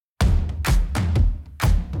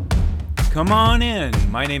Come on in.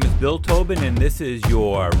 My name is Bill Tobin, and this is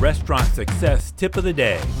your restaurant success tip of the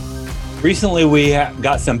day. Recently, we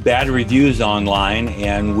got some bad reviews online,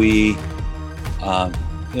 and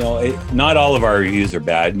not all of our reviews are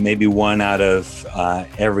bad. Maybe one out of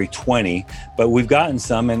every 20, but we've gotten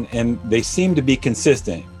some, and they seem to be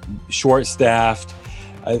consistent. Short-staffed,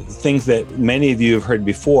 things that many of you have heard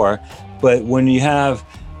before. But when you have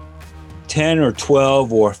 10 or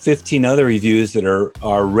 12 or 15 other reviews that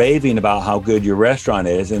are raving about how good your restaurant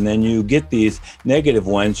is, and then you get these negative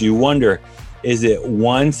ones, you wonder, is it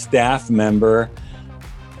one staff member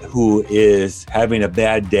who is having a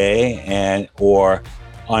bad day or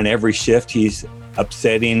on every shift he's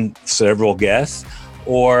upsetting several guests?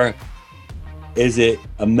 Or is it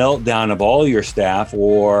a meltdown of all your staff?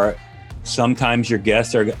 Or sometimes your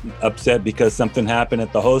guests are upset because something happened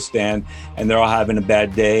at the host stand and they're all having a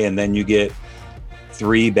bad day, and then you get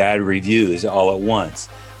 3 bad reviews all at once.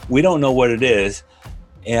 We don't know what it is.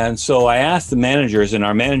 And so I asked the managers in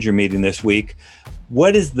our manager meeting this week,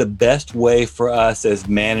 what is the best way for us as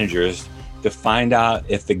managers to find out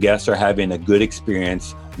if the guests are having a good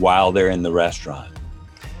experience while they're in the restaurant?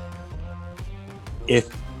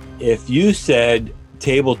 If you said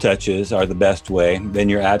table touches are the best way, then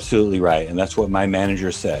you're absolutely right. And that's what my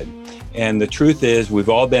manager said. And the truth is, we've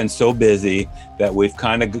all been so busy that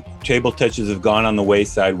table touches have gone on the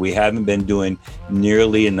wayside. We haven't been doing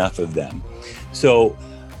nearly enough of them. So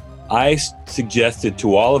I suggested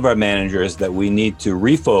to all of our managers that we need to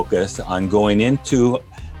refocus on going into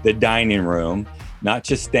the dining room, not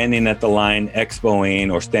just standing at the line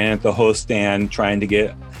expoing or standing at the host stand trying to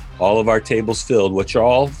get all of our tables filled, which are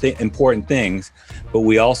all important things, but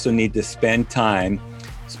we also need to spend time,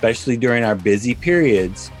 especially during our busy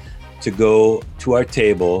periods, to go to our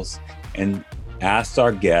tables and ask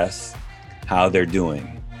our guests how they're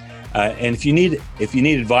doing. And if you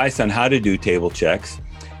need advice on how to do table checks,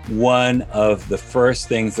 one of the first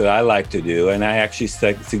things that I like to do, and I actually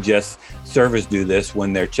suggest servers do this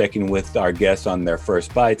when they're checking with our guests on their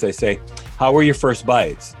first bites, I say, how were your first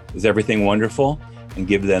bites? Is everything wonderful? And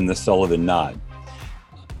give them the Sullivan nod.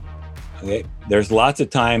 Okay. There's lots of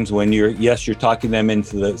times when you're talking them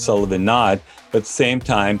into the Sullivan nod, but at the same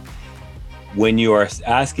time, when you are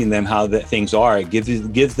asking them how things are, it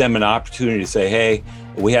gives them an opportunity to say, hey,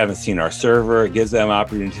 we haven't seen our server. It gives them an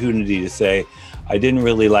opportunity to say, I didn't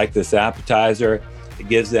really like this appetizer. It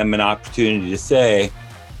gives them an opportunity to say,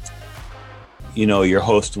 your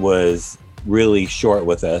host was really short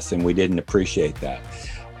with us and we didn't appreciate that.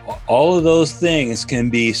 All of those things can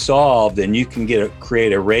be solved, and you can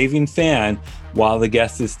create a raving fan while the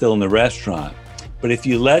guest is still in the restaurant. But if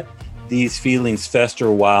you let these feelings fester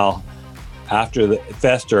and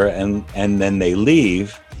then they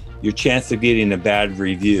leave, your chance of getting a bad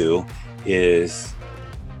review is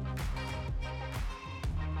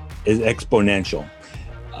exponential.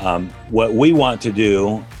 What we want to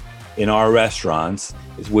do in our restaurants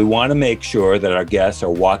is we want to make sure that our guests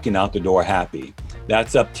are walking out the door happy.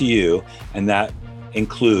 That's up to you, and that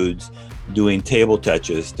includes doing table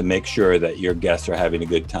touches to make sure that your guests are having a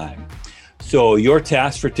good time. So your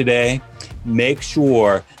task for today, make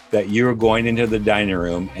sure that you're going into the dining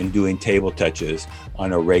room and doing table touches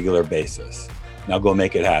on a regular basis. Now go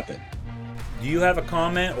make it happen. Do you have a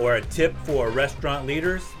comment or a tip for restaurant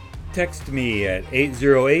leaders? Text me at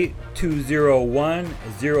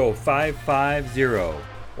 808-201-0550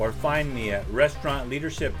 or find me at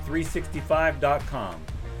restaurantleadership365.com.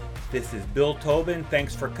 This is Bill Tobin.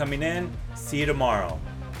 Thanks for coming in. See you tomorrow.